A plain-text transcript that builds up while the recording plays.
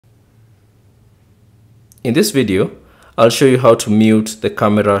In this video, I'll show you how to mute the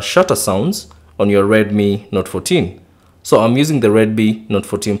camera shutter sounds on your Redmi Note 14. So I'm using the Redmi Note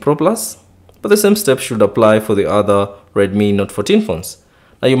 14 Pro Plus, but the same steps should apply for the other Redmi Note 14 phones.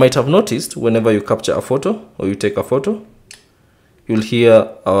 Now you might have noticed whenever you capture a photo or you take a photo, you'll hear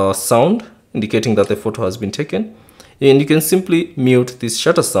a sound indicating that the photo has been taken, and you can simply mute these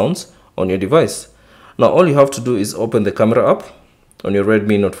shutter sounds on your device. Now all you have to do is open the camera app on your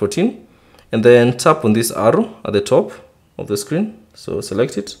Redmi Note 14 and then tap on this arrow at the top of the screen. So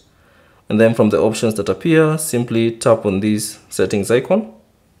select it, and then from the options that appear, simply tap on this settings icon,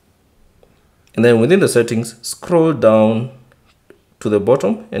 and then within the settings scroll down to the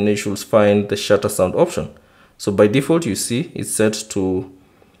bottom and you should find the shutter sound option. So by default you see it's set to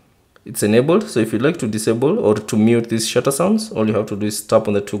it's enabled. So if you'd like to disable or to mute these shutter sounds, all you have to do is tap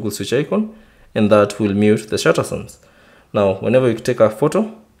on the toggle switch icon and that will mute the shutter sounds. Now whenever you take a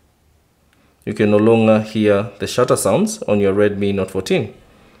photo, you can no longer hear the shutter sounds on your Redmi Note 14.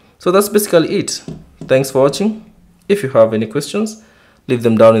 So that's basically it. Thanks for watching. If you have any questions, leave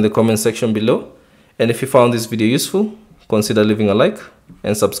them down in the comment section below. And if you found this video useful, consider leaving a like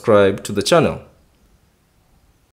and subscribe to the channel.